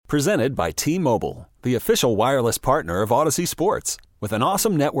Presented by T-Mobile, the official wireless partner of Odyssey Sports. With an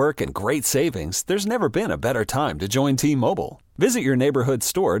awesome network and great savings, there's never been a better time to join T-Mobile. Visit your neighborhood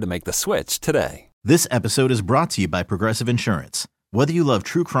store to make the switch today. This episode is brought to you by Progressive Insurance. Whether you love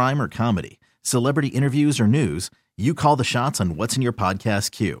true crime or comedy, celebrity interviews or news, you call the shots on what's in your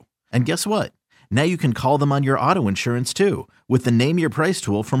podcast queue. And guess what? Now you can call them on your auto insurance too with the Name Your Price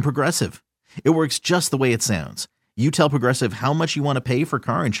tool from Progressive. It works just the way it sounds. You tell Progressive how much you want to pay for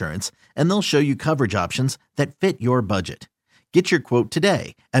car insurance, and they'll show you coverage options that fit your budget. Get your quote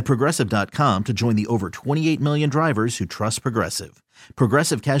today at Progressive.com to join the over 28 million drivers who trust Progressive.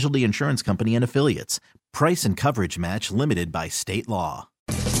 Progressive Casualty Insurance Company and Affiliates. Price and coverage match limited by state law.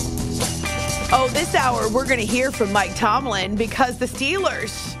 Oh, this hour we're going to hear from Mike Tomlin because the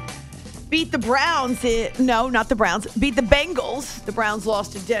Steelers beat the Browns. No, not the Browns. Beat the Bengals. The Browns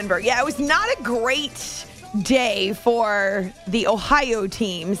lost to Denver. Yeah, it was not a great day for the Ohio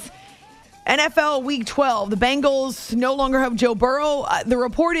teams. NFL Week 12, the Bengals no longer have Joe Burrow. The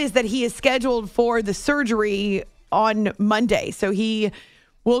report is that he is scheduled for the surgery on Monday. So he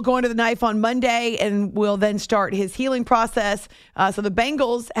will go under the knife on Monday and will then start his healing process. So the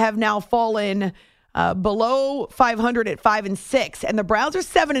Bengals have now fallen below 500 at 5-6, and the Browns are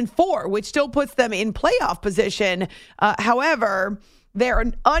 7-4, which still puts them in playoff position. However, they're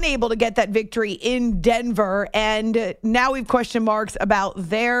unable to get that victory in Denver, and now we've question marks about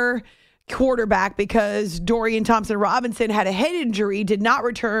their quarterback because Dorian Thompson-Robinson had a head injury, did not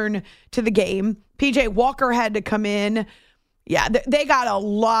return to the game. PJ Walker had to come in. Yeah, they got a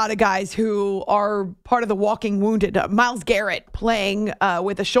lot of guys who are part of the walking wounded. Myles Garrett playing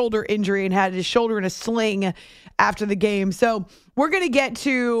with a shoulder injury and had his shoulder in a sling after the game. So we're going to get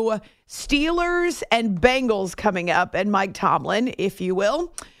to Steelers and Bengals coming up, and Mike Tomlin, if you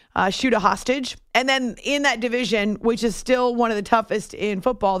will, shoot a hostage. And then in that division, which is still one of the toughest in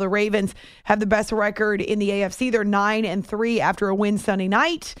football, the Ravens have the best record in the AFC. They're 9-3 after a win Sunday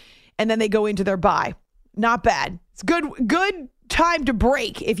night, and then they go into their bye. Not bad. It's good time to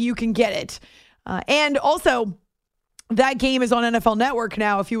break if you can get it. And also, that game is on NFL Network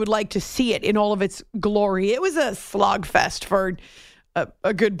now if you would like to see it in all of its glory. It was a slogfest for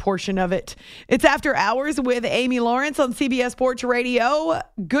a good portion of it. It's After Hours with Amy Lawrence on CBS Sports Radio.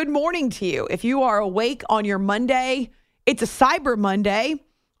 Good morning to you. If you are awake on your Monday, it's a Cyber Monday.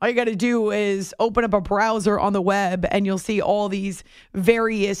 All you got to do is open up a browser on the web and you'll see all these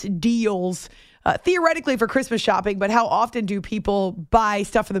various deals theoretically for Christmas shopping, but how often do people buy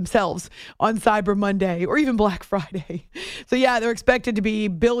stuff for themselves on Cyber Monday or even Black Friday? So yeah, they're expected to be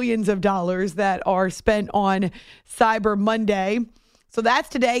billions of dollars that are spent on Cyber Monday. So that's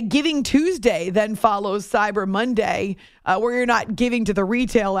today. Giving Tuesday then follows Cyber Monday, where you're not giving to the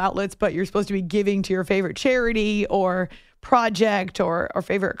retail outlets, but you're supposed to be giving to your favorite charity or project or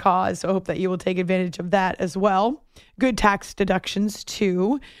favorite cause. So I hope that you will take advantage of that as well. Good tax deductions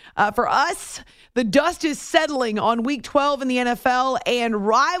too. For us, the dust is settling on Week 12 in the NFL and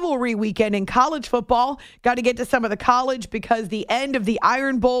rivalry weekend in college football. Got to get to some of the college because the end of the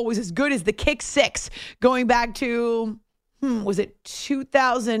Iron Bowl was as good as the Kick Six going back to, was it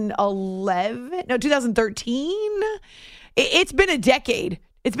 2011? No, 2013? It's been a decade.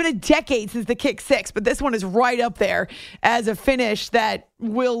 It's been a decade since the Kick Six, but this one is right up there as a finish that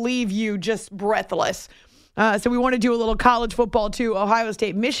will leave you just breathless. So we want to do a little college football too. Ohio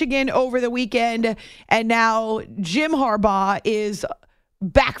State, Michigan over the weekend. And now Jim Harbaugh is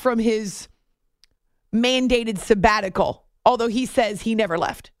back from his mandated sabbatical, although he says he never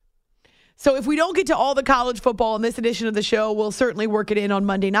left. So if we don't get to all the college football in this edition of the show, we'll certainly work it in on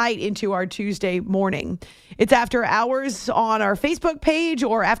Monday night into our Tuesday morning. It's After Hours on our Facebook page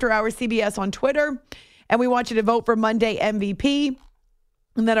or After Hours CBS on Twitter. And we want you to vote for Monday MVP.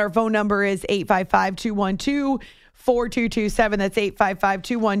 And then our phone number is 855-212-4227. That's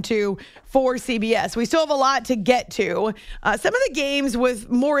 855-212-4CBS. We still have a lot to get to. Some of the games with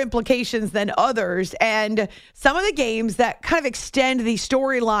more implications than others, and some of the games that kind of extend the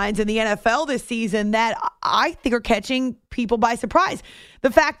storylines in the NFL this season that I think are catching people by surprise.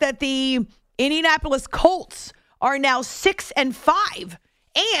 The fact that the Indianapolis Colts are now 6-5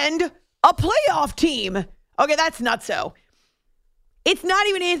 and a playoff team. Okay, that's nutso. It's not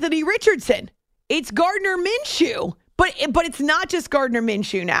even Anthony Richardson. It's Gardner Minshew. But it's not just Gardner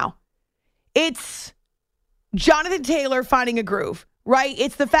Minshew now. It's Jonathan Taylor finding a groove, right?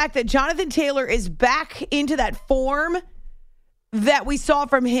 It's the fact that Jonathan Taylor is back into that form that we saw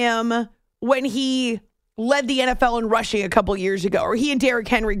from him when he led the NFL in rushing a couple years ago, or he and Derrick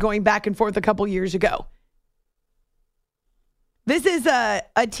Henry going back and forth a couple years ago. This is a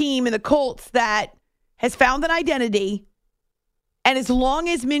team in the Colts that has found an identity And as long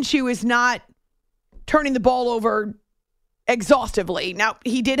as Minshew is not turning the ball over exhaustively. Now,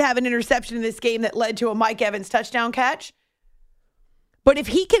 he did have an interception in this game that led to a Mike Evans touchdown catch. But if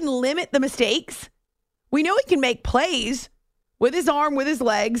he can limit the mistakes, we know he can make plays with his arm, with his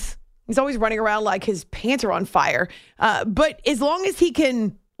legs. He's always running around like his pants are on fire. But as long as he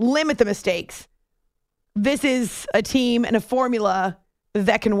can limit the mistakes, this is a team and a formula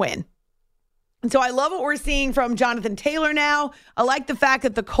that can win. And so I love what we're seeing from Jonathan Taylor now. I like the fact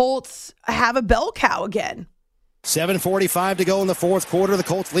that the Colts have a bell cow again. 7:45 to go in the fourth quarter. The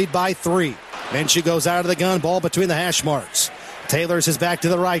Colts lead by 3. Minshew goes out of the gun, ball between the hash marks. Taylor's his back to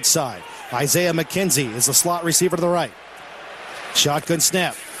the right side. Isaiah McKenzie is the slot receiver to the right. Shotgun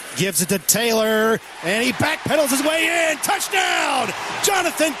snap. Gives it to Taylor, and he backpedals his way in. Touchdown!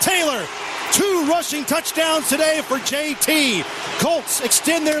 Jonathan Taylor. 2 rushing touchdowns today for JT. Colts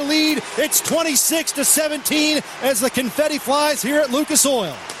extend their lead. It's 26-17 as the confetti flies here at Lucas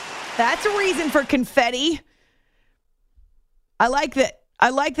Oil. That's a reason for confetti. I like that. I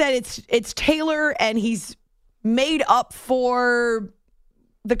like that it's Taylor, and he's made up for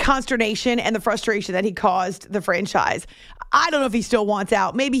the consternation and the frustration that he caused the franchise. I don't know if he still wants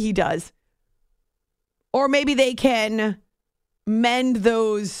out. Maybe he does. Or maybe they can mend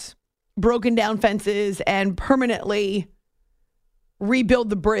those broken down fences and permanently rebuild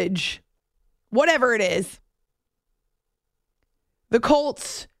the bridge. Whatever it is. The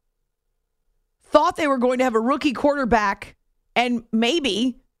Colts thought they were going to have a rookie quarterback, and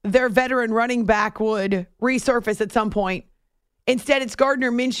maybe their veteran running back would resurface at some point. Instead, it's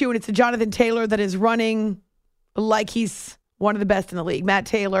Gardner Minshew, and it's a Jonathan Taylor that is running like he's one of the best in the league. Matt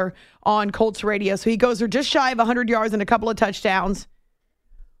Taylor on Colts radio. So he goes for just shy of 100 yards and a couple of touchdowns.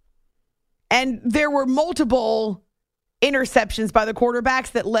 And there were multiple interceptions by the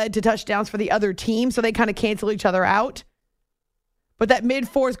quarterbacks that led to touchdowns for the other team. So they kind of cancel each other out. But that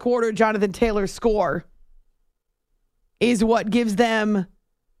mid-fourth quarter Jonathan Taylor score is what gives them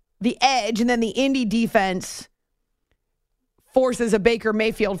the edge. And then the Indy defense forces a Baker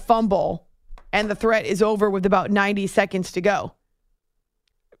Mayfield fumble, and the threat is over with about 90 seconds to go.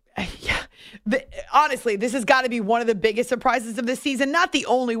 Yeah, honestly, this has got to be one of the biggest surprises of this season. Not the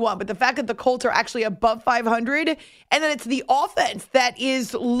only one, but the fact that the Colts are actually above 500, and then it's the offense that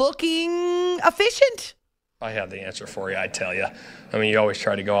is looking efficient. I have the answer for you, I tell you. I mean, you always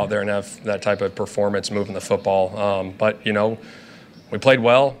try to go out there and have that type of performance moving the football. But, you know, we played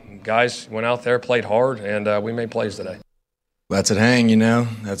well. Guys went out there, played hard, and we made plays today. Lets it hang, you know.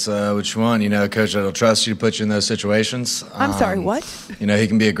 That's what you want. You know, a coach that'll trust you to put you in those situations. I'm sorry, what? You know, he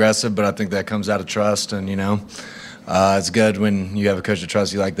can be aggressive, but I think that comes out of trust. And, you know, it's good when you have a coach that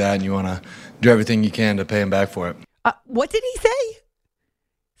trusts you like that and you want to do everything you can to pay him back for it. What did he say?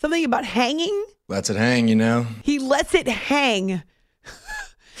 Something about hanging? Lets it hang, you know. He lets it hang.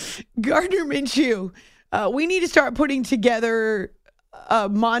 Gardner Minshew. We need to start putting together a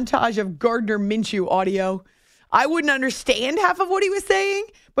montage of Gardner Minshew audio. I wouldn't understand half of what he was saying,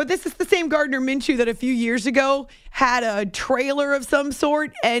 but this is the same Gardner Minshew that a few years ago had a trailer of some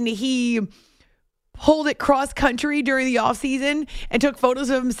sort, and he pulled it cross country during the offseason and took photos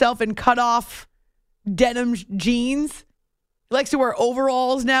of himself in cut off denim jeans. He likes to wear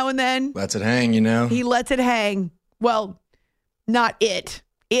overalls now and then. Lets it hang, you know. He lets it hang. Well, not it.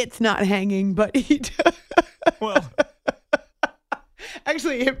 It's not hanging, but he does. Well,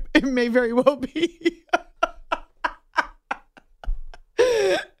 actually, it may very well be.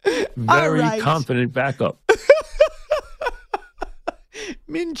 very confident backup.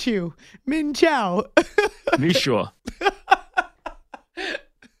 Minshew. Min Chow. Be sure.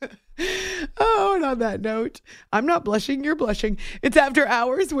 Oh, and on that note, I'm not blushing, you're blushing. It's After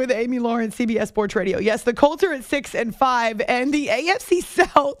Hours with Amy Lawrence, CBS Sports Radio. Yes, the Colts are at 6-5, and the AFC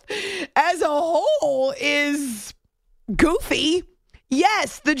South as a whole is goofy.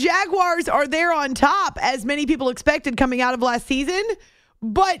 Yes, the Jaguars are there on top, as many people expected coming out of last season.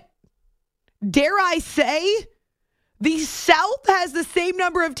 But dare I say, the South has the same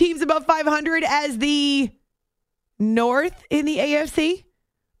number of teams above 500 as the North in the AFC?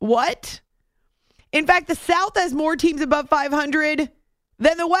 What? In fact, the South has more teams above 500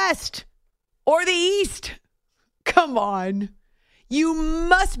 than the West or the East. Come on. You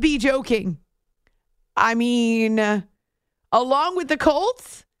must be joking. I mean, along with the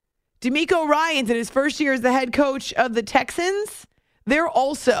Colts, DeMeco Ryans in his first year as the head coach of the Texans, they're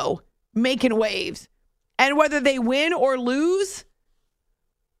also making waves. And whether they win or lose,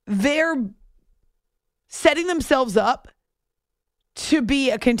 they're setting themselves up to be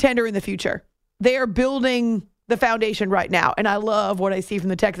a contender in the future. They are building the foundation right now, and I love what I see from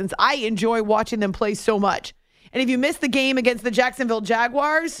the Texans. I enjoy watching them play so much. And if you missed the game against the Jacksonville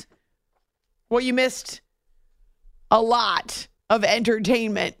Jaguars, well, you missed a lot of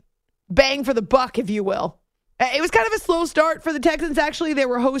entertainment. Bang for the buck, if you will. It was kind of a slow start for the Texans, actually. They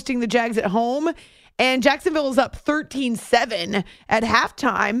were hosting the Jags at home, and Jacksonville is up 13-7 at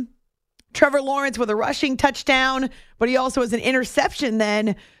halftime. Trevor Lawrence with a rushing touchdown, but he also has an interception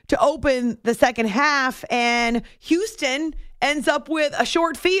then to open the second half, and Houston ends up with a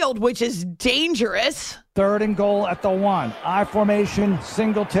short field, which is dangerous. 3rd and goal at the 1. I formation,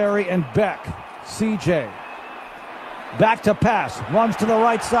 Singletary and Beck. CJ. Back to pass. Runs to the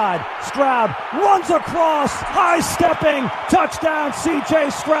right side. Stroud runs across. High-stepping. Touchdown,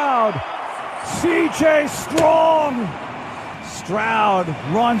 CJ Stroud. CJ Strong. Stroud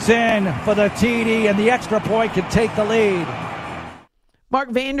runs in for the TD, and the extra point can take the lead.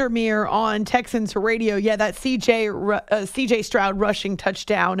 Mark Vandermeer on Texans radio. Yeah, that CJ Stroud rushing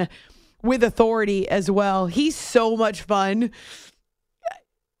touchdown with authority as well. He's so much fun.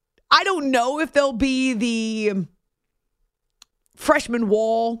 I don't know if there'll be the freshman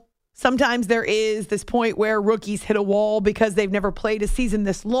wall. Sometimes there is this point where rookies hit a wall because they've never played a season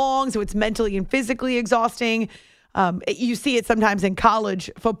this long, so it's mentally and physically exhausting. You see it sometimes in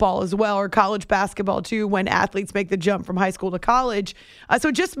college football as well, or college basketball too, when athletes make the jump from high school to college.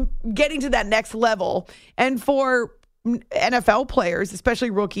 So just getting to that next level, and for NFL players, especially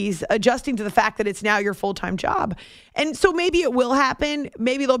rookies, adjusting to the fact that it's now your full-time job. And so maybe it will happen.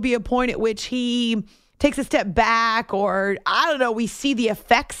 Maybe there'll be a point at which he takes a step back, or I don't know, we see the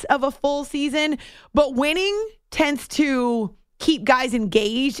effects of a full season. But winning tends to keep guys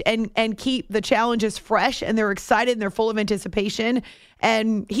engaged and keep the challenges fresh, and they're excited and they're full of anticipation.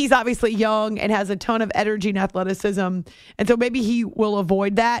 And he's obviously young and has a ton of energy and athleticism. And so maybe he will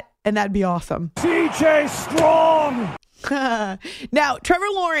avoid that, and that'd be awesome. CJ Strong! Now, Trevor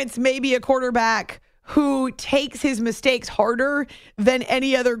Lawrence may be a quarterback who takes his mistakes harder than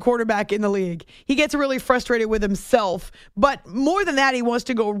any other quarterback in the league. He gets really frustrated with himself, but more than that, he wants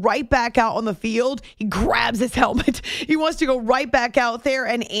to go right back out on the field. He grabs his helmet. He wants to go right back out there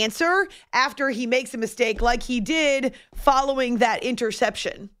and answer after he makes a mistake like he did following that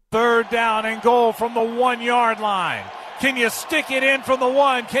interception. 3rd down and goal from the 1-yard line. Can you stick it in from the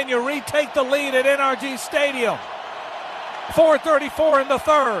 1? Can you retake the lead at NRG Stadium? 4:34 in the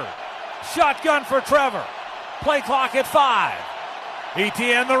 3rd. Shotgun for Trevor. Play clock at 5.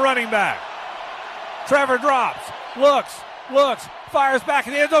 ETN the running back. Trevor drops. Looks. Fires back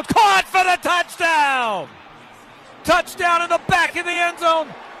in the end zone. Caught for the touchdown! Touchdown in the back of the end zone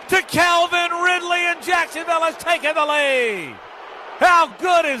to Calvin Ridley, and Jacksonville has taken the lead. How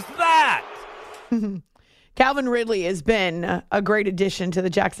good is that? Calvin Ridley has been a great addition to the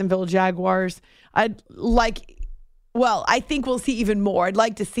Jacksonville Jaguars. I think we'll see even more. I'd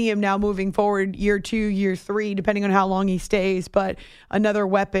like to see him now moving forward year 2, year 3, depending on how long he stays. But another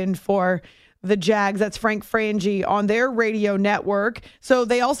weapon for the Jags. That's Frank Frangie on their radio network. So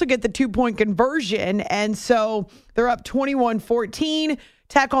they also get the 2-point conversion. And so they're up 21-14,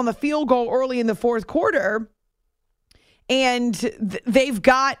 tack on the field goal early in the 4th quarter. And they've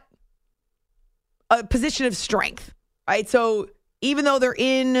got a position of strength, right? So even though they're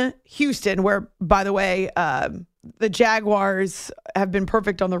in Houston, where, by the way, the Jaguars have been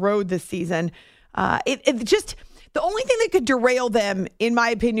perfect on the road this season. It just, the only thing that could derail them, in my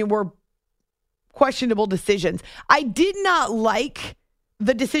opinion, were questionable decisions. I did not like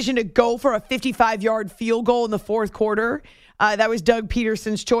the decision to go for a 55-yard field goal in the 4th quarter. That was Doug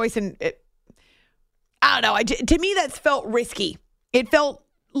Peterson's choice. And I don't know. To me, that felt risky. It felt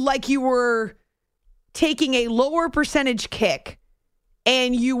like you were taking a lower percentage kick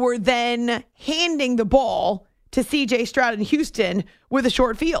and you were then handing the ball to CJ Stroud in Houston with a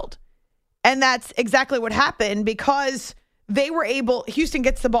short field. And that's exactly what happened, because Houston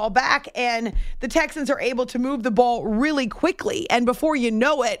gets the ball back and the Texans are able to move the ball really quickly. And before you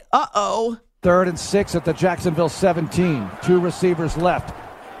know it, 3rd and 6 at the Jacksonville 17. 2 receivers left.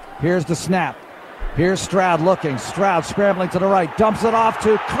 Here's the snap. Here's Stroud looking. Stroud scrambling to the right. Dumps it off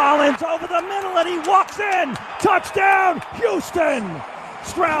to Collins over the middle, and he walks in. Touchdown, Houston.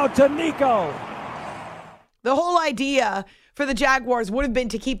 Stroud to Nico. The whole idea for the Jaguars would have been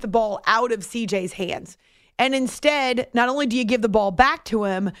to keep the ball out of CJ's hands. And instead, not only do you give the ball back to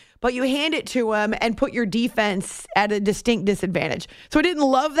him, but you hand it to him and put your defense at a distinct disadvantage. So I didn't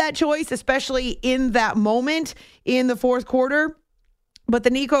love that choice, especially in that moment in the 4th quarter. But the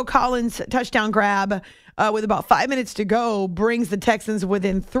Nico Collins touchdown grab with about 5 minutes to go brings the Texans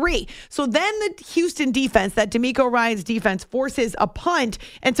within 3. So then the Houston defense, that DeMeco Ryans defense, forces a punt.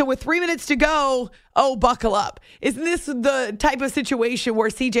 And so with 3 minutes to go, buckle up. Isn't this the type of situation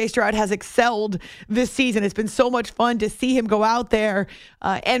where C.J. Stroud has excelled this season? It's been so much fun to see him go out there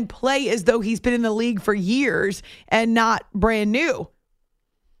and play as though he's been in the league for years and not brand new.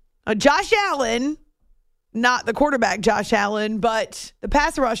 Josh Allen, not the quarterback Josh Allen, but the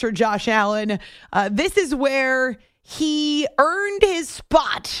pass rusher Josh Allen. This is where he earned his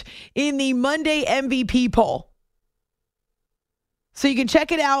spot in the Monday MVP poll. So you can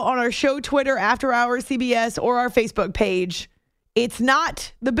check it out on our show Twitter, After Hours CBS, or our Facebook page. It's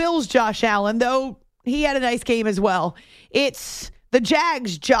not the Bills Josh Allen, though he had a nice game as well. It's the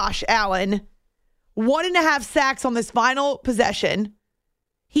Jags Josh Allen. 1.5 sacks on this final possession.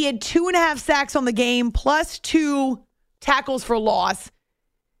 He had 2.5 sacks on the game, plus 2 tackles for loss.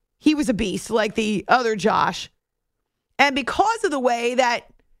 He was a beast, like the other Josh. And because of the way that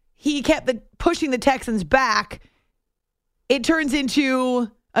he kept pushing the Texans back, it turns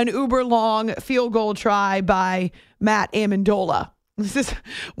into an uber-long field goal try by Matt Amendola. This is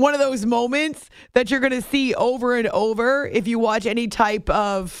one of those moments that you're going to see over and over if you watch any type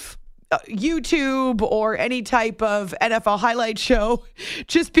of YouTube or any type of NFL highlight show,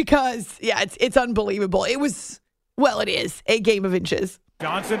 just because, it's unbelievable. It is a game of inches.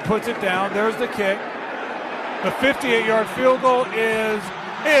 Johnson puts it down. There's the kick. The 58-yard field goal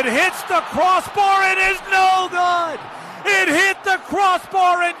it hits the crossbar and is no good. It hit the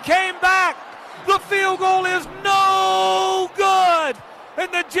crossbar and came back. The field goal is no good.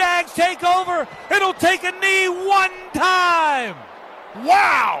 And the Jags take over. It'll take a knee one time.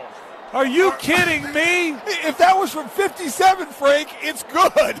 Wow. Are you kidding me? If that was from 57, Frank, it's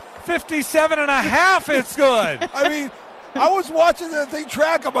good. 57 and a half, it's good. I mean, I was watching that thing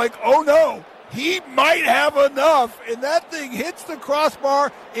track. I'm like, oh, no, he might have enough. And that thing hits the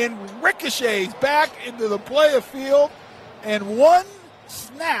crossbar and ricochets back into the play of field. And one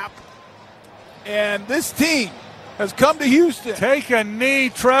snap, and this team has come to Houston. Take a knee,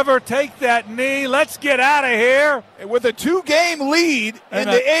 Trevor. Take that knee. Let's get out of here. And with a 2-game lead in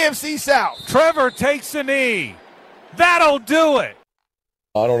the AFC South. Trevor takes a knee. That'll do it.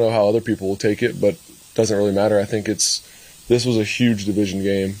 I don't know how other people will take it, but it doesn't really matter. I think this was a huge division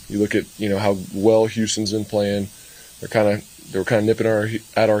game. You look at how well Houston's been playing. They were kind of nipping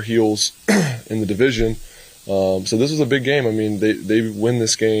at our heels in the division. So this was a big game. I mean, they win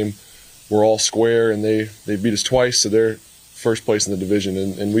this game. We're all square, and they beat us twice, so they're first place in the division,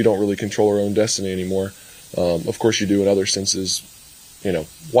 and we don't really control our own destiny anymore. Of course, you do in other senses,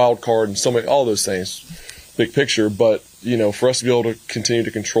 wild card and so many, all those things, big picture. But for us to be able to continue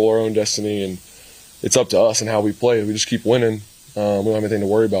to control our own destiny, and it's up to us and how we play. If we just keep winning, we don't have anything to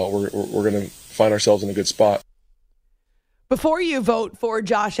worry about. We're going to find ourselves in a good spot. Before you vote for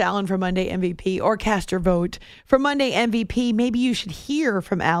Josh Allen for Monday MVP or cast your vote for Monday MVP, maybe you should hear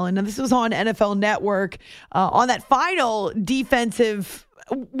from Allen. And this was on NFL Network on that final defensive.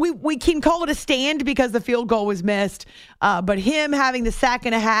 We can call it a stand because the field goal was missed. But him having the sack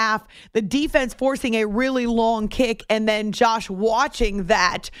and a half, the defense forcing a really long kick, and then Josh watching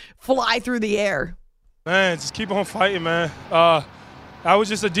that fly through the air. Man, just keep on fighting, man. That was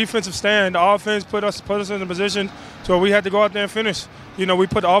just a defensive stand. The offense put us in a position to where we had to go out there and finish. We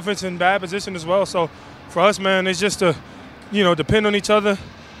put the offense in bad position as well. So for us, man, it's just to, depend on each other,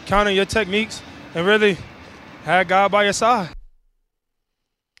 count on your techniques, and really have God by your side.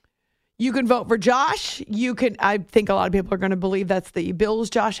 You can vote for Josh. I think a lot of people are going to believe that's the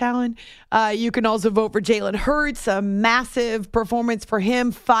Bills, Josh Allen. You can also vote for Jalen Hurts, a massive performance for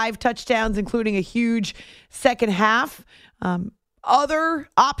him, 5 touchdowns, including a huge second half. Other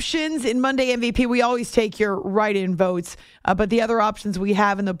options in Monday MVP, we always take your write-in votes, but the other options we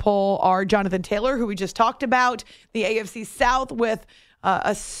have in the poll are Jonathan Taylor, who we just talked about, the AFC South with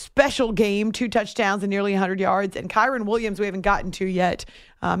a special game, 2 touchdowns and nearly 100 yards, and Kyron Williams we haven't gotten to yet.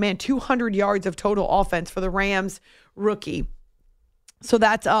 200 yards of total offense for the Rams rookie. So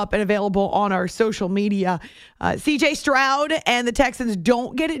that's up and available on our social media. C.J. Stroud and the Texans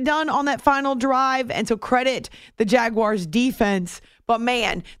don't get it done on that final drive, and so credit the Jaguars' defense. But,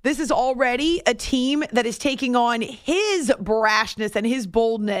 man, this is already a team that is taking on his brashness and his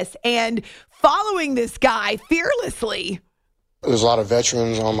boldness and following this guy fearlessly. There's a lot of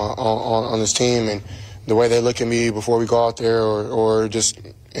veterans on this team, and the way they look at me before we go out there or just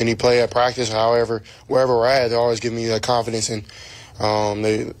any play at practice, however, wherever we're at, they always give me that confidence, and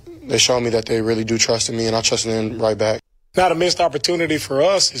they show me that they really do trust in me, and I trust in them right back. Not a missed opportunity for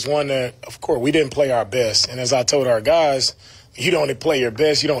us. Is one that, of course, we didn't play our best. And as I told our guys, you don't play your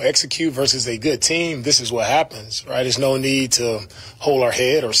best, you don't execute versus a good team, this is what happens, right? There's no need to hold our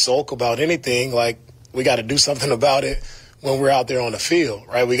head or sulk about anything. Like, we got to do something about it when we're out there on the field,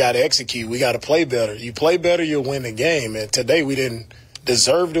 right? We got to execute. We got to play better. You play better, you'll win the game. And today we didn't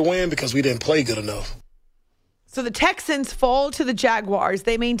deserve to win because we didn't play good enough. So the Texans fall to the Jaguars.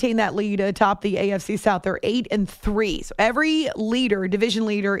 They maintain that lead atop the AFC South. They're 8-3. So every division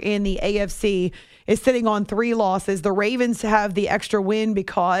leader in the AFC is sitting on 3 losses. The Ravens have the extra win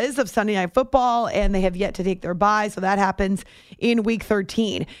because of Sunday Night Football, and they have yet to take their bye. So that happens in Week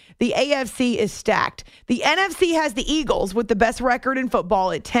 13. The AFC is stacked. The NFC has the Eagles with the best record in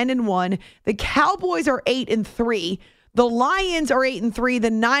football at 10-1. The Cowboys are 8-3. The Lions are 8-3.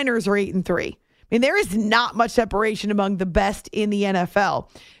 The Niners are 8-3. I mean, there is not much separation among the best in the NFL.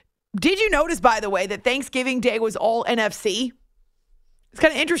 Did you notice, by the way, that Thanksgiving Day was all NFC? It's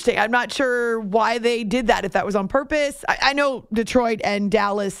kind of interesting. I'm not sure why they did that, if that was on purpose. I know Detroit and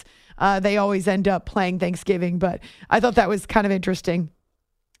Dallas, they always end up playing Thanksgiving, but I thought that was kind of interesting.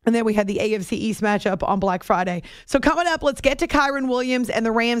 And then we had the AFC East matchup on Black Friday. So coming up, let's get to Kyren Williams and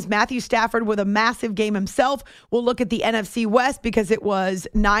the Rams. Matthew Stafford with a massive game himself. We'll look at the NFC West because it was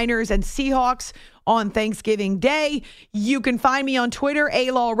Niners and Seahawks on Thanksgiving Day. You can find me on Twitter,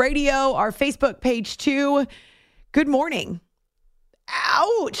 A-Law Radio, our Facebook page too. Good morning.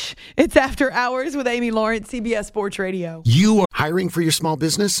 Ouch. It's After Hours with Amy Lawrence, CBS Sports Radio. You are hiring for your small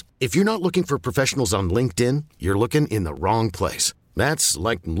business? If you're not looking for professionals on LinkedIn, you're looking in the wrong place. That's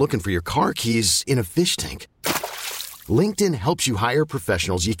like looking for your car keys in a fish tank. LinkedIn helps you hire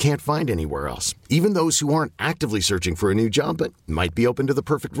professionals you can't find anywhere else, even those who aren't actively searching for a new job but might be open to the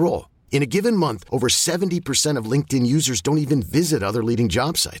perfect role. In a given month, over 70% of LinkedIn users don't even visit other leading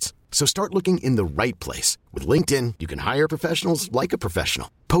job sites. So start looking in the right place. With LinkedIn, you can hire professionals like a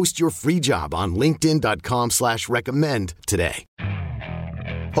professional. Post your free job on linkedin.com/recommend today.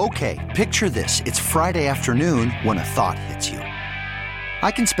 Okay, picture this. It's Friday afternoon when a thought hits you. I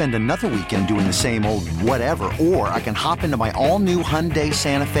can spend another weekend doing the same old whatever, or I can hop into my all-new Hyundai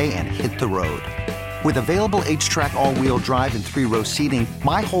Santa Fe and hit the road. With available H-Track all-wheel drive and 3-row seating,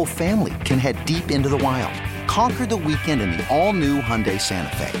 my whole family can head deep into the wild. Conquer the weekend in the all-new Hyundai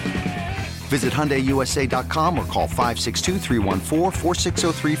Santa Fe. Visit HyundaiUSA.com or call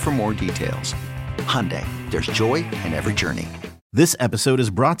 562-314-4603 for more details. Hyundai, there's joy in every journey. This episode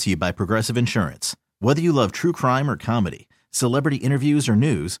is brought to you by Progressive Insurance. Whether you love true crime or comedy, celebrity interviews or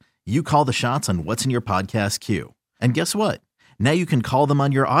news, you call the shots on what's in your podcast queue. And guess what? Now you can call them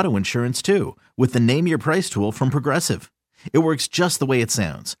on your auto insurance too with the Name Your Price tool from Progressive. It works just the way it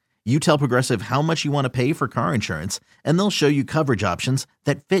sounds. You tell Progressive how much you want to pay for car insurance, and they'll show you coverage options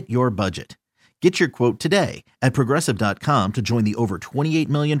that fit your budget. Get your quote today at Progressive.com to join the over 28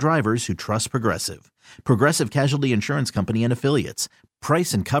 million drivers who trust Progressive. Progressive Casualty Insurance Company and Affiliates.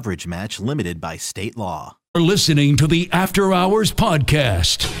 Price and coverage match limited by state law. You're listening to the After Hours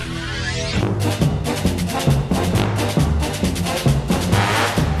Podcast.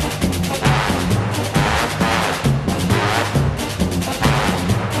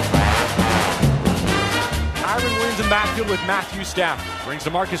 Kyren Williams in backfield with Matthew Stafford. Brings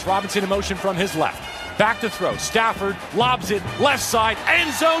Demarcus Robinson in motion from his left. Back to throw. Stafford lobs it. Left side.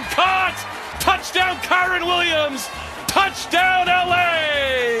 End zone. Caught! Touchdown Kyren Williams! Touchdown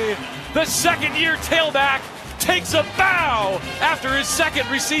LA! The second-year tailback takes a bow after his second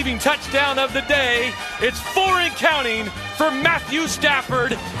receiving touchdown of the day. It's 4 and counting for Matthew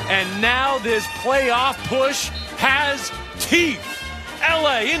Stafford. And now this playoff push has teeth.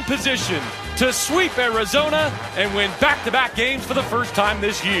 LA in position to sweep Arizona and win back-to-back games for the first time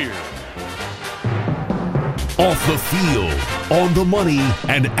this year. Off the field, on the money,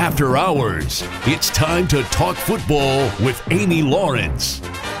 and after hours, it's time to talk football with Amy Lawrence.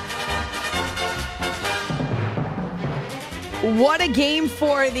 What a game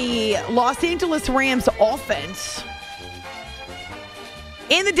for the Los Angeles Rams offense.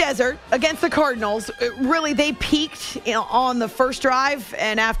 In the desert against the Cardinals, really they peaked on the first drive,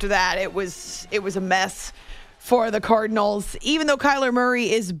 and after that it was a mess for the Cardinals. Even though Kyler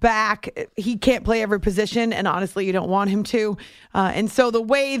Murray is back, he can't play every position, and honestly, you don't want him to. And so the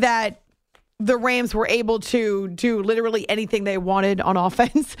way that the Rams were able to do literally anything they wanted on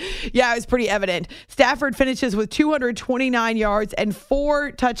offense, it was pretty evident. Stafford finishes with 229 yards and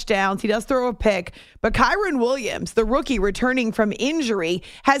 4 touchdowns. He does throw a pick, but Kyren Williams, the rookie returning from injury,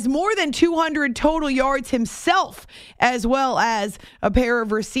 has more than 200 total yards himself, as well as a pair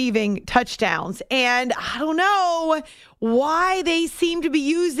of receiving touchdowns. And I don't know why they seem to be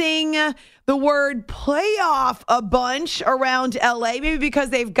using the word playoff a bunch around LA, maybe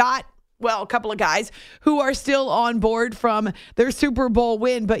because they've got a couple of guys who are still on board from their Super Bowl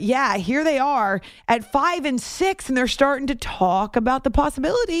win. But yeah, here they are at 5-6, and they're starting to talk about the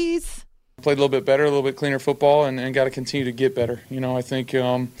possibilities. Played a little bit better, a little bit cleaner football, and got to continue to get better. I think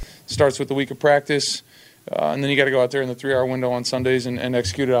starts with the week of practice, and then you got to go out there in the 3-hour window on Sundays and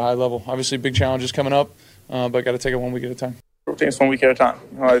execute at a high level. Obviously, big challenges coming up, but got to take it 1 week at a time. We're taking it 1 week at a time.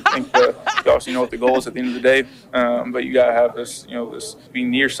 I think you obviously know what the goal is at the end of the day, but you got to have this, this being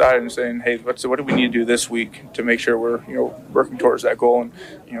nearsighted and saying, hey, what do we need to do this week to make sure we're, working towards that goal, and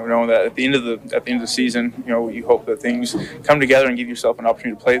knowing that at the end of the season, you hope that things come together and give yourself an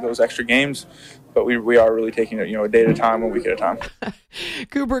opportunity to play those extra games. But we are really taking it, a day at a time, 1 week at a time.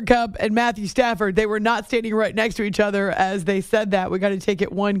 Cooper Kupp and Matthew Stafford, they were not standing right next to each other as they said that. We got to take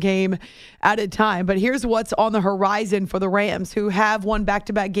it one game at a time. But here's what's on the horizon for the Rams, who have won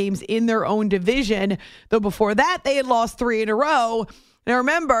back-to-back games in their own division. Though before that, they had lost 3 in a row. Now,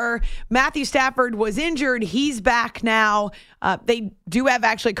 remember, Matthew Stafford was injured. He's back now. They do have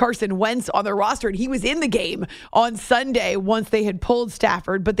actually Carson Wentz on their roster, and he was in the game on Sunday once they had pulled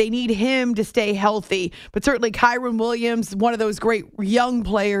Stafford, but they need him to stay healthy. But certainly Kyren Williams, one of those great young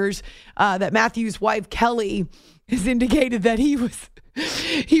players that Matthew's wife, Kelly, has indicated that he was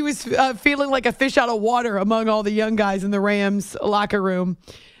feeling like a fish out of water among all the young guys in the Rams locker room.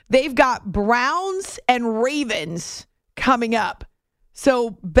 They've got Browns and Ravens coming up.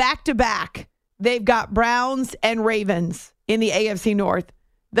 So back-to-back, they've got Browns and Ravens in the AFC North.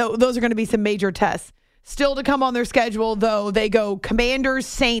 Those are going to be some major tests. Still to come on their schedule, though, they go Commanders,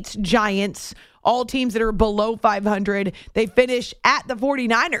 Saints, Giants, all teams that are below 500. They finish at the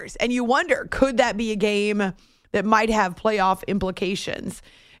 49ers. And you wonder, could that be a game that might have playoff implications?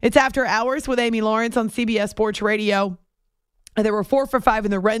 It's After Hours with Amy Lawrence on CBS Sports Radio. There were 4 for 5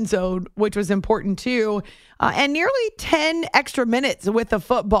 in the red zone, which was important too, and nearly 10 extra minutes with the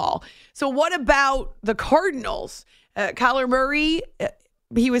football. So what about the Cardinals? Kyler Murray,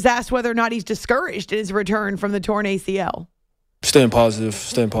 he was asked whether or not he's discouraged in his return from the torn ACL. Staying positive.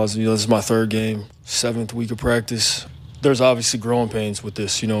 This is my 3rd game, 7th week of practice. There's obviously growing pains with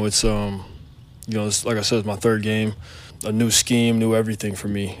this. It's it's, like I said, it's my 3rd game, a new scheme, new everything for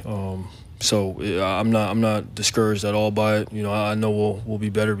me. So I'm not discouraged at all by it. I know we'll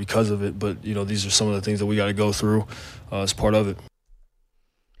be better because of it, but these are some of the things that we got to go through as part of it.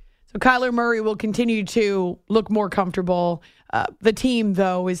 So Kyler Murray will continue to look more comfortable. The team,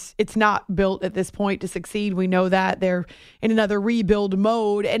 though, it's not built at this point to succeed. We know that they're in another rebuild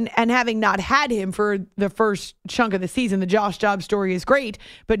mode, and having not had him for the first chunk of the season, the Josh Dobbs story is great,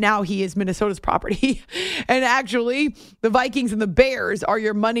 but now he is Minnesota's property. And actually, the Vikings and the Bears are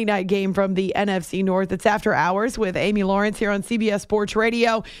your Monday night game from the NFC North. It's After Hours with Amy Lawrence here on CBS Sports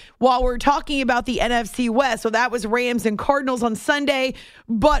Radio. While we're talking about the NFC West, so that was Rams and Cardinals on Sunday,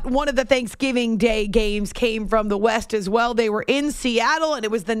 but one of the Thanksgiving Day games came from the West as well. They were in Seattle, and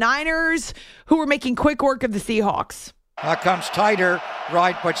it was the Niners who were making quick work of the Seahawks. Now comes tighter,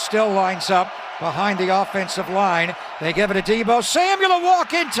 right, but still lines up behind the offensive line. They give it to Debo Samuel, a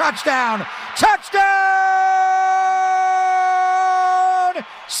walk-in touchdown! Touchdown!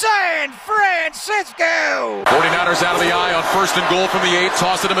 San Francisco! 49ers out of the eye on 1st and goal from the 8.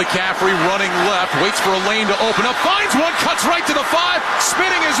 Toss it to McCaffrey, running left, waits for a lane to open up, finds one, cuts right to the 5,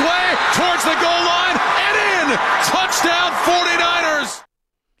 spinning his way towards the goal line, and in! Touchdown 49ers!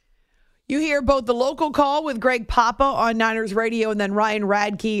 You hear both the local call with Greg Papa on Niners Radio and then Ryan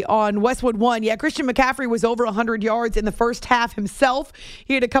Radke on Westwood One. Yeah, Christian McCaffrey was over 100 yards in the first half himself.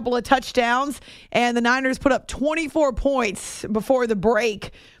 He had a couple of touchdowns, and the Niners put up 24 points before the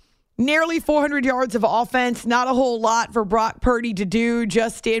break. Nearly 400 yards of offense, not a whole lot for Brock Purdy to do.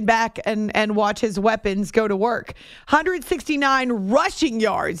 Just stand back and watch his weapons go to work. 169 rushing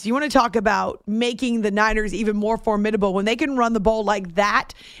yards. You want to talk about making the Niners even more formidable. When they can run the ball like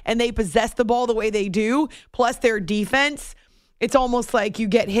that and they possess the ball the way they do, plus their defense, it's almost like you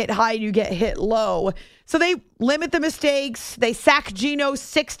get hit high and you get hit low. So they limit the mistakes. They sack Geno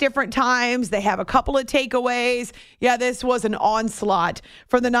 6 different times. They have a couple of takeaways. Yeah, this was an onslaught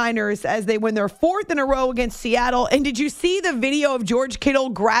for the Niners as they win their 4th in a row against Seattle. And did you see the video of George Kittle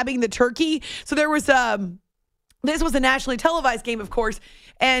grabbing the turkey? So there was this was a nationally televised game, of course,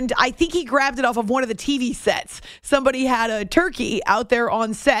 and I think he grabbed it off of one of the TV sets. Somebody had a turkey out there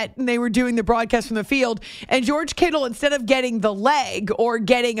on set, and they were doing the broadcast from the field, and George Kittle, instead of getting the leg or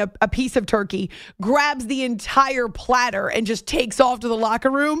getting a piece of turkey, grabs the entire platter and just takes off to the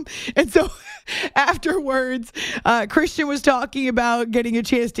locker room. And so afterwards, Christian was talking about getting a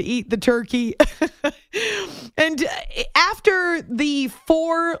chance to eat the turkey. And after the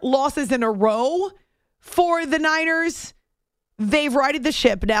 4 losses in a row for the Niners, they've righted the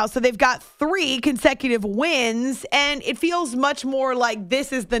ship now. So they've got 3 consecutive wins, and it feels much more like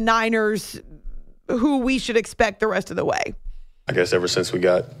this is the Niners who we should expect the rest of the way. I guess ever since we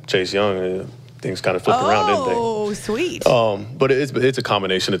got Chase Young, things kind of flipped around, didn't they? Oh, sweet. But it's a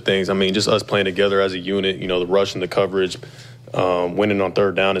combination of things. I mean, just us playing together as a unit, the rush and the coverage, winning on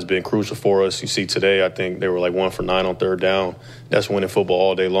third down has been crucial for us. You see today, I think they were like 1 for 9 on third down. That's winning football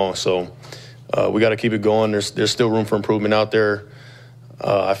all day long. So we got to keep it going. There's still room for improvement out there.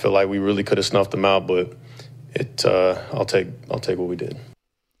 I feel like we really could have snuffed them out, but I'll take what we did.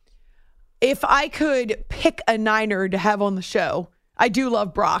 If I could pick a Niner to have on the show, I do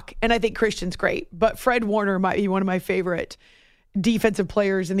love Brock, and I think Christian's great, but Fred Warner might be one of my favorite defensive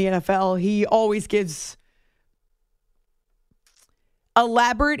players in the NFL. He always gives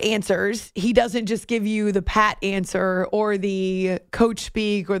elaborate answers. He doesn't just give you the pat answer or the coach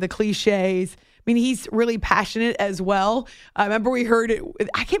speak or the cliches. I mean, he's really passionate as well. I remember we heard it.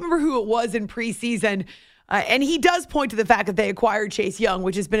 I can't remember who it was in preseason. And he does point to the fact that they acquired Chase Young,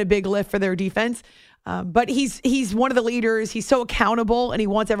 which has been a big lift for their defense. But he's one of the leaders. He's so accountable, and he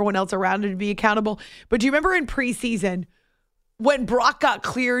wants everyone else around him to be accountable. But do you remember in preseason when Brock got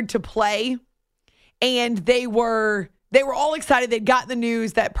cleared to play, and they were all excited? They'd gotten the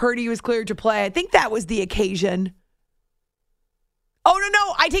news that Purdy was cleared to play. I think that was the occasion. Oh,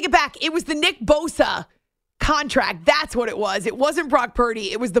 no, I take it back. It was the Nick Bosa contract. That's what it was. It wasn't Brock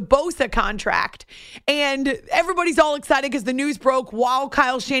Purdy. It was the Bosa contract. And everybody's all excited because the news broke while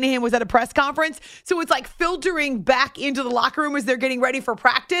Kyle Shanahan was at a press conference. So it's like filtering back into the locker room as they're getting ready for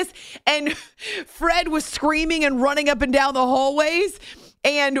practice. And Fred was screaming and running up and down the hallways.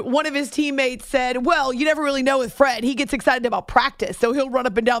 And one of his teammates said, well, you never really know with Fred. He gets excited about practice, so he'll run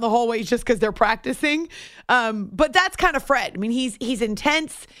up and down the hallways just because they're practicing. But that's kind of Fred. I mean, he's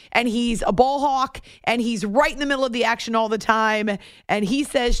intense, and he's a ball hawk, and he's right in the middle of the action all the time. And he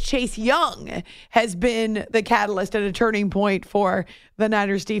says Chase Young has been the catalyst and a turning point for the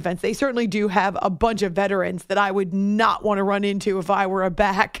Niners defense. They certainly do have a bunch of veterans that I would not want to run into if I were a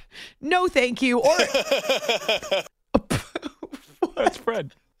back. No, thank you. Or that's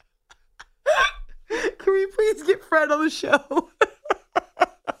Fred. Can we please get Fred on the show?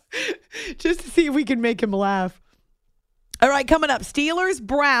 Just to see if we can make him laugh. All right, coming up, Steelers,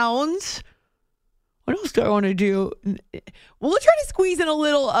 Browns. What else do I want to do? We'll try to squeeze in a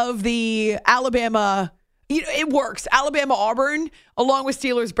little of the Alabama. It works. Alabama, Auburn, along with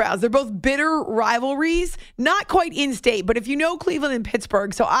Steelers, Browns. They're both bitter rivalries. Not quite in state, but if you know Cleveland and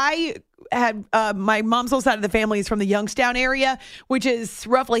Pittsburgh. So I had my mom's whole side of the family is from the Youngstown area, which is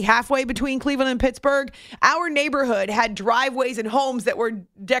roughly halfway between Cleveland and Pittsburgh. Our neighborhood had driveways and homes that were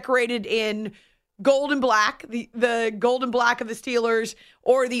decorated in gold and black, the gold and black of the Steelers,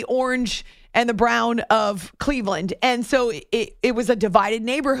 or the orange and the brown of Cleveland. And so it was a divided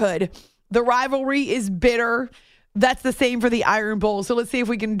neighborhood. The rivalry is bitter. That's the same for the Iron Bowl. So let's see if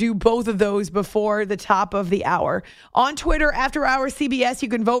we can do both of those before the top of the hour. On Twitter, After Hours CBS, you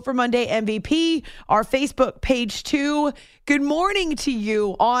can vote for Monday MVP. Our Facebook page too. Good morning to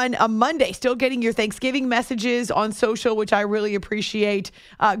you on a Monday. Still getting your Thanksgiving messages on social, which I really appreciate.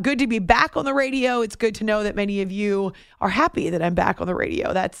 Good to be back on the radio. It's good to know that many of you are happy that I'm back on the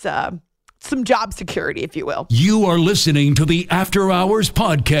radio. That's some job security, if you will. You are listening to the After Hours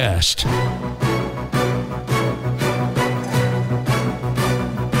Podcast.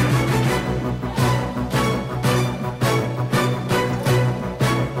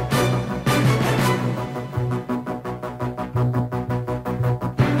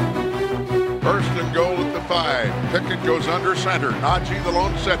 Pickett goes under center. Najee the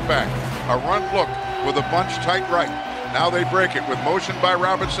lone setback. A run look with a bunch tight right. Now they break it with motion by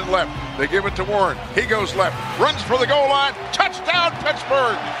Robinson left. They give it to Warren. He goes left. Runs for the goal line. Touchdown,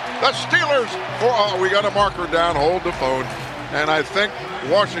 Pittsburgh. The Steelers. We got a marker down. Hold the phone. And I think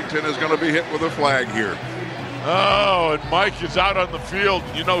Washington is going to be hit with a flag here. Oh, and Mike is out on the field.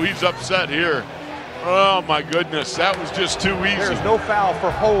 You know he's upset here. Oh, my goodness. That was just too easy. There's no foul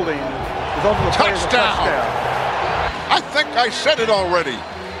for holding. Touchdown. I think I said it already.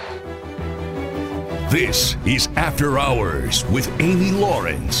 This is After Hours with Amy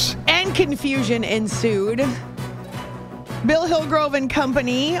Lawrence. And confusion ensued. Bill Hillgrove and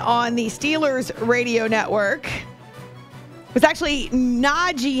company on the Steelers radio network. It was actually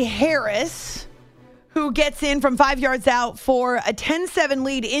Najee Harris who gets in from 5 yards out for a 10-7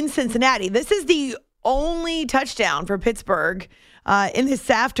 lead in Cincinnati. This is the only touchdown for Pittsburgh in this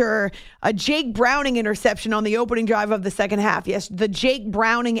after a Jake Browning interception on the opening drive of the second half. Yes, the Jake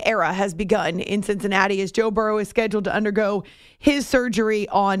Browning era has begun in Cincinnati as Joe Burrow is scheduled to undergo his surgery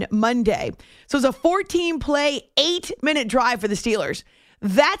on Monday. So it's a 14-play, 8-minute drive for the Steelers.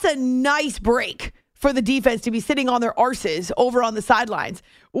 That's a nice break for the defense to be sitting on their arses over on the sidelines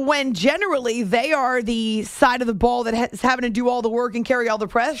when generally they are the side of the ball that is having to do all the work and carry all the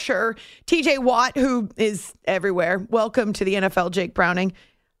pressure. TJ Watt, who is everywhere. Welcome to the NFL, Jake Browning.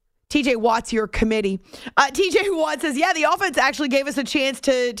 TJ Watt's your committee. TJ Watt says, yeah, the offense actually gave us a chance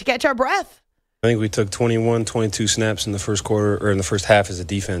to catch our breath. I think we took 21, 22 snaps in the first quarter or in the first half as a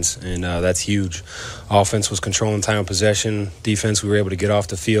defense, and that's huge. Offense was controlling time of possession. Defense, we were able to get off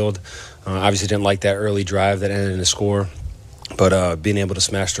the field. Obviously didn't like that early drive that ended in a score, but being able to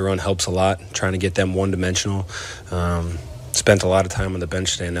smash the run helps a lot, trying to get them one-dimensional. Spent a lot of time on the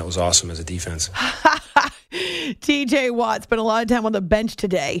bench today, and that was awesome as a defense. TJ Watt spent a lot of time on the bench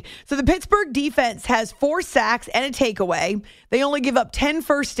today. So the Pittsburgh defense has 4 sacks and a takeaway. They only give up 10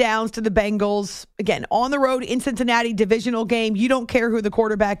 first downs to the Bengals. Again, on the road in Cincinnati, divisional game. You don't care who the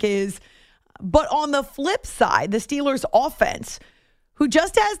quarterback is. But on the flip side, the Steelers offense, who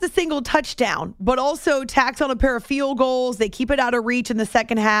just has the single touchdown, but also tacks on a pair of field goals. They keep it out of reach in the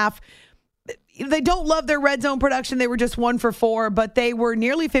second half. They don't love their red zone production. They were just 1 for 4, but they were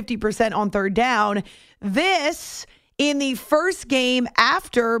nearly 50% on third down. This in the first game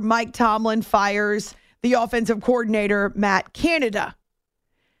after Mike Tomlin fires the offensive coordinator, Matt Canada.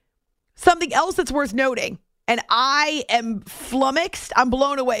 Something else that's worth noting, and I am flummoxed. I'm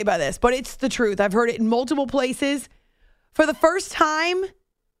blown away by this, but it's the truth. I've heard it in multiple places. For the first time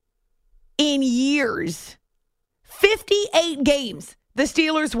in years, 58 games, the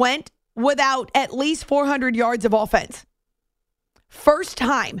Steelers went without at least 400 yards of offense. First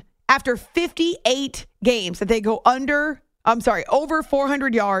time after 58 games that they go over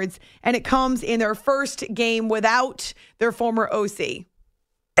 400 yards, and it comes in their first game without their former OC.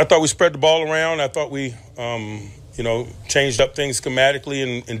 I thought we spread the ball around. I thought we, changed up things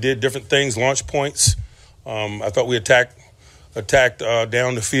schematically and did different things, launch points. I thought we attacked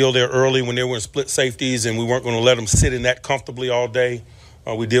down the field there early when they were in split safeties, and we weren't going to let them sit in that comfortably all day.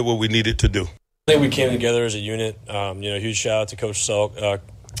 We did what we needed to do. I think we came together as a unit. Huge shout out to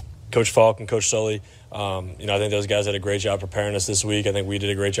Coach Falk and Coach Sully. I think those guys did a great job preparing us this week. I think we did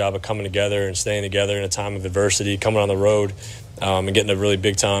a great job of coming together and staying together in a time of adversity, coming on the road, and getting a really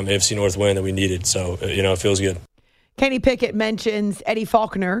big-time AFC North win that we needed. So, it feels good. Kenny Pickett mentions Eddie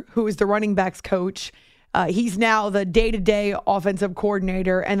Faulkner, who is the running backs coach. He's now the day-to-day offensive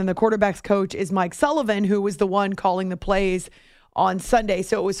coordinator, and then the quarterbacks coach is Mike Sullivan, who was the one calling the plays on Sunday.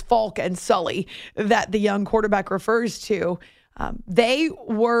 So it was Falk and Sully that the young quarterback refers to. They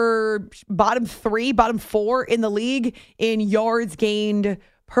were bottom 4 in the league in yards gained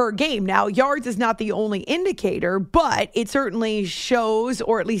per game. Now, yards is not the only indicator, but it certainly shows,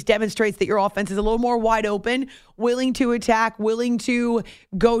 or at least demonstrates, that your offense is a little more wide open, willing to attack, willing to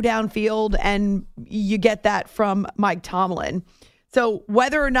go downfield, and you get that from Mike Tomlin. So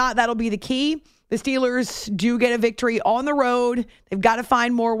whether or not that'll be the key, the Steelers do get a victory on the road. They've got to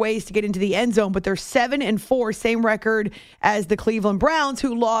find more ways to get into the end zone, but they're 7-4, same record as the Cleveland Browns,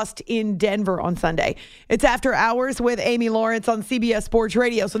 who lost in Denver on Sunday. It's After Hours with Amy Lawrence on CBS Sports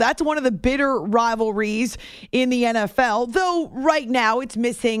Radio. So that's one of the bitter rivalries in the NFL, though right now it's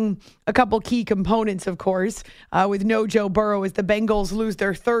missing a couple key components, of course, with no Joe Burrow as the Bengals lose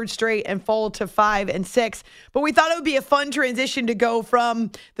their 3rd straight and fall to 5-6. But we thought it would be a fun transition to go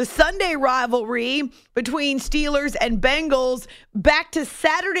from the Sunday rivalry between Steelers and Bengals back to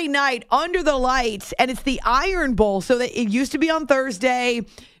Saturday night under the lights, and it's the Iron Bowl. So that it used to be on Thursday.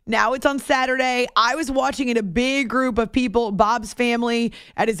 Now it's on Saturday. I was watching it, a big group of people, Bob's family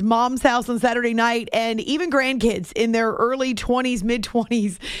at his mom's house on Saturday night, and even grandkids in their early 20s,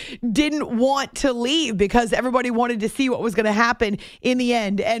 mid-20s didn't want to leave because everybody wanted to see what was going to happen in the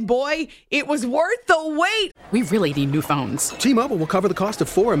end. And boy, it was worth the wait. We really need new phones. T-Mobile will cover the cost of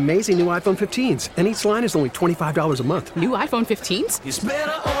 4 amazing new iPhone 15s, and each line is only $25 a month. New iPhone 15s? It's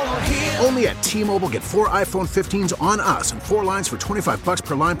better over here. Only at T-Mobile, get 4 iPhone 15s on us and 4 lines for $25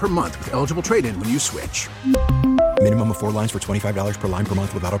 per line per month with eligible trade-in when you switch. Minimum of 4 lines for $25 per line per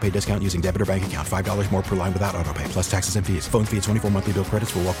month with autopay discount using debit or bank account. $5 more per line without autopay, plus taxes and fees. Phone fee at 24 monthly bill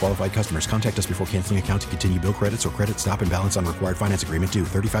credits for well-qualified customers. Contact us before canceling account to continue bill credits or credit stop and balance on required finance agreement due.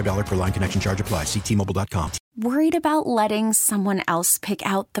 $35 per line connection charge applies. See T-Mobile.com. Worried about letting someone else pick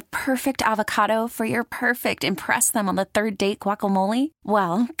out the perfect avocado for your perfect impress them on the third date guacamole?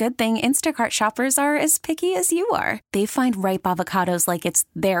 Well, good thing Instacart shoppers are as picky as you are. They find ripe avocados like it's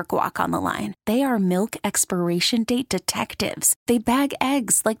their guac on the line. They are milk expiration date detectives. They bag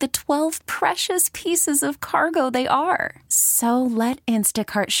eggs like the 12 precious pieces of cargo they are. So let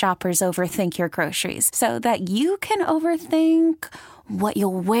Instacart shoppers overthink your groceries so that you can overthink what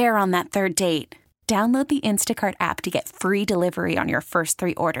you'll wear on that third date. Download the Instacart app to get free delivery on your first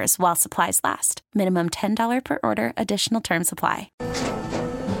 3 orders while supplies last. Minimum $10 per order. Additional terms apply.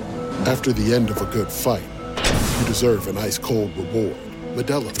 After the end of a good fight, you deserve an ice-cold reward.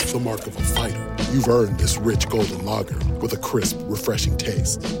 Modelo is the mark of a fighter. You've earned this rich golden lager with a crisp, refreshing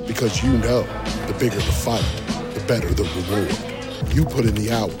taste. Because you know, the bigger the fight, the better the reward. You put in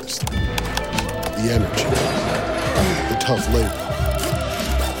the hours, the energy, the tough labor.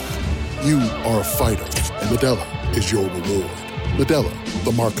 You are a fighter, and Modelo is your reward. Modelo,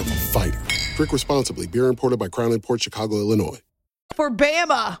 the mark of a fighter. Drink responsibly. Beer imported by Crown Imports, Chicago, Illinois. For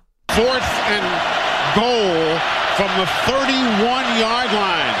Bama. 4th and goal from the 31-yard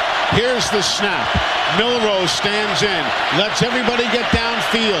line. Here's the snap. Milrose stands in, lets everybody get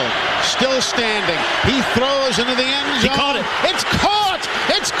downfield. Still standing. He throws into the end zone. He caught it. It's caught!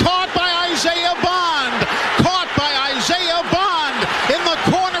 It's caught by Isaiah Bond. Caught by Isaiah Bond in the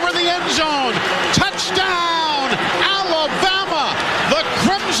corner of the end zone. Touchdown, Alabama. The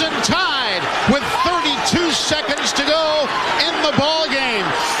Crimson Tide with 32 seconds to go in the ball game.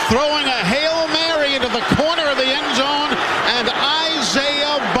 Throwing a Hail Mary into the corner of the end zone, and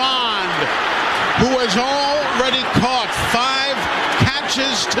Isaiah Bond, who has already caught 5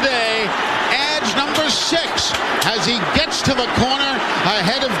 catches today, adds number 6 as he gets to the corner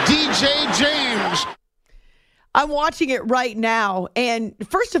ahead of DJ James. I'm watching it right now, and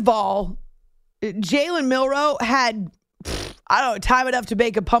first of all, Jalen Milroe had, time enough to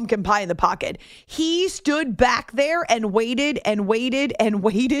bake a pumpkin pie in the pocket. He stood back there and waited and waited and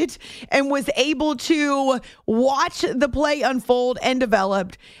waited and was able to watch the play unfold and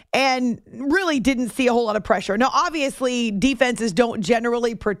developed and really didn't see a whole lot of pressure. Now, obviously, defenses don't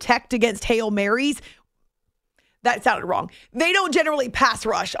generally protect against Hail Marys. That sounded wrong. They don't generally pass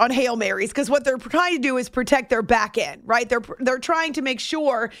rush on Hail Marys because what they're trying to do is protect their back end, right? They're trying to make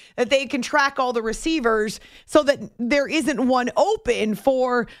sure that they can track all the receivers so that there isn't one open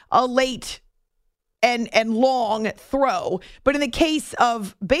for a late and long throw. But in the case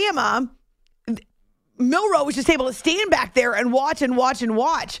of Bama, Milroe was just able to stand back there and watch and watch and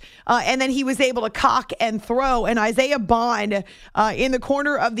watch. And then he was able to cock and throw. And Isaiah Bond in the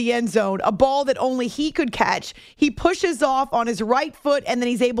corner of the end zone, a ball that only he could catch. He pushes off on his right foot, and then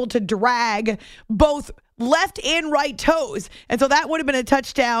he's able to drag both left and right toes. And so that would have been a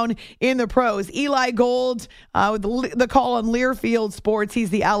touchdown in the pros. Eli Gold with the call on Learfield Sports. He's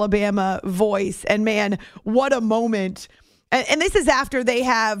the Alabama voice. And man, what a moment. And this is after they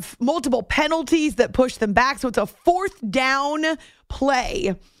have multiple penalties that push them back. So it's a 4th down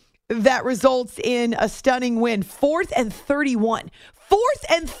play that results in a stunning win. 4th and 31. 4th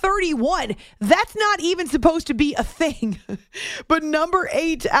and 31. That's not even supposed to be a thing. But number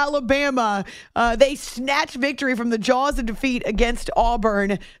 8, Alabama, they snatch victory from the jaws of defeat against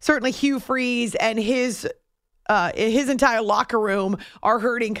Auburn. Certainly Hugh Freeze and his entire locker room are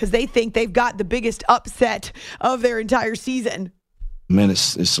hurting because they think they've got the biggest upset of their entire season. Man,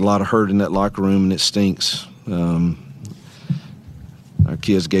 it's a lot of hurt in that locker room, and it stinks. Our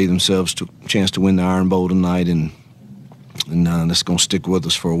kids gave themselves a chance to win the Iron Bowl tonight, and that's going to stick with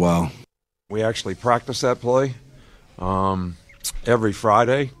us for a while. We actually practice that play every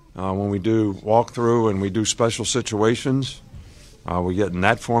Friday when we do walkthrough and we do special situations. We get in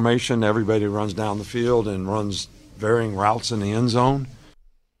that formation. Everybody runs down the field and runs varying routes in the end zone.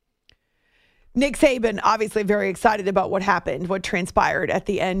 Nick Saban, obviously very excited about what happened, what transpired at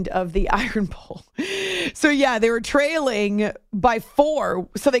the end of the Iron Bowl. So, yeah, they were trailing by 4,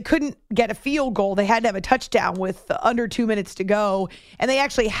 so they couldn't get a field goal. They had to have a touchdown with under 2 minutes to go. And they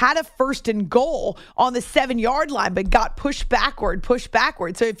actually had a 1st and goal on the 7-yard line, but got pushed backward.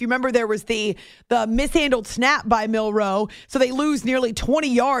 So if you remember, there was the mishandled snap by Milroe. So they lose nearly 20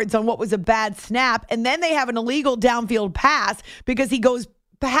 yards on what was a bad snap. And then they have an illegal downfield pass because he goes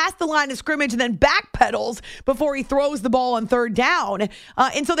past the line of scrimmage and then backpedals before he throws the ball on 3rd down.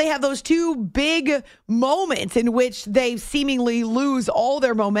 And so they have those 2 big moments in which they seemingly lose all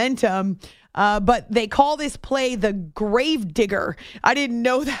their momentum. But they call this play the grave digger. I didn't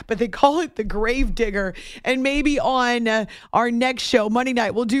know that, but they call it the grave digger. And maybe on our next show, Monday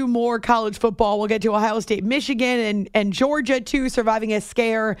night, we'll do more college football. We'll get to Ohio State, Michigan, and Georgia, too, surviving a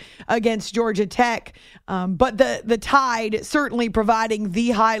scare against Georgia Tech. But the Tide certainly providing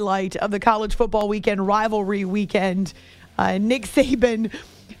the highlight of the college football weekend, rivalry weekend. Nick Saban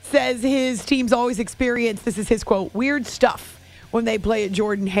says his teams always experience, this is his quote, weird stuff when they play at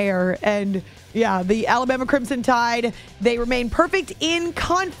Jordan-Hare. And yeah, the Alabama Crimson Tide, they remain perfect in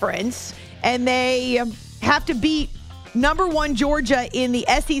conference, and they have to beat number 1 Georgia in the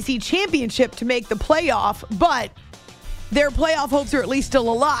SEC championship to make the playoff, but their playoff hopes are at least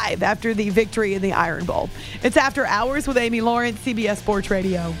still alive after the victory in the Iron Bowl. It's After Hours with Amy Lawrence, CBS Sports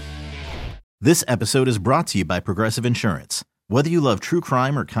Radio. This episode is brought to you by Progressive Insurance. Whether you love true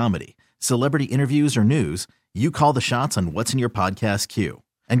crime or comedy, celebrity interviews or news, you call the shots on what's in your podcast queue.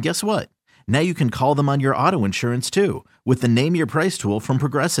 And guess what? Now you can call them on your auto insurance too with the Name Your Price tool from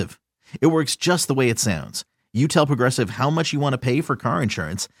Progressive. It works just the way it sounds. You tell Progressive how much you want to pay for car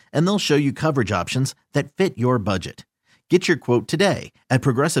insurance, and they'll show you coverage options that fit your budget. Get your quote today at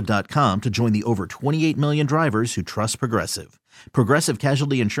Progressive.com to join the over 28 million drivers who trust Progressive. Progressive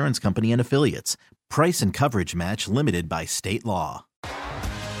Casualty Insurance Company and Affiliates. Price and coverage match limited by state law.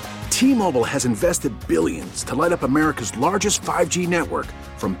 T-Mobile has invested billions to light up America's largest 5G network,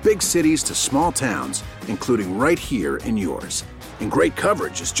 from big cities to small towns, including right here in yours. And great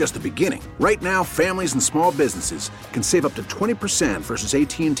coverage is just the beginning. Right now, families and small businesses can save up to 20% versus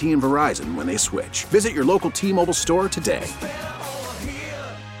AT&T and Verizon when they switch. Visit your local T-Mobile store today.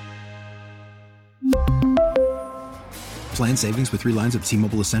 Plan savings with 3 lines of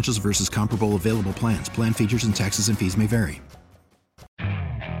T-Mobile Essentials versus comparable available plans. Plan features and taxes and fees may vary.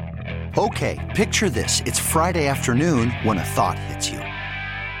 Okay, picture this. It's Friday afternoon when a thought hits you.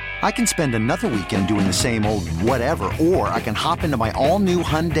 I can spend another weekend doing the same old whatever, or I can hop into my all-new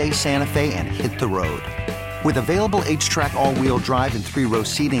Hyundai Santa Fe and hit the road. With available H-Track all-wheel drive and 3-row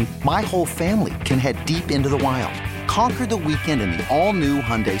seating, my whole family can head deep into the wild. Conquer the weekend in the all-new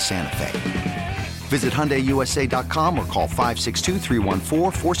Hyundai Santa Fe. Visit HyundaiUSA.com or call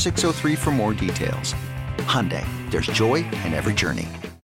 562-314-4603 for more details. Hyundai, there's joy in every journey.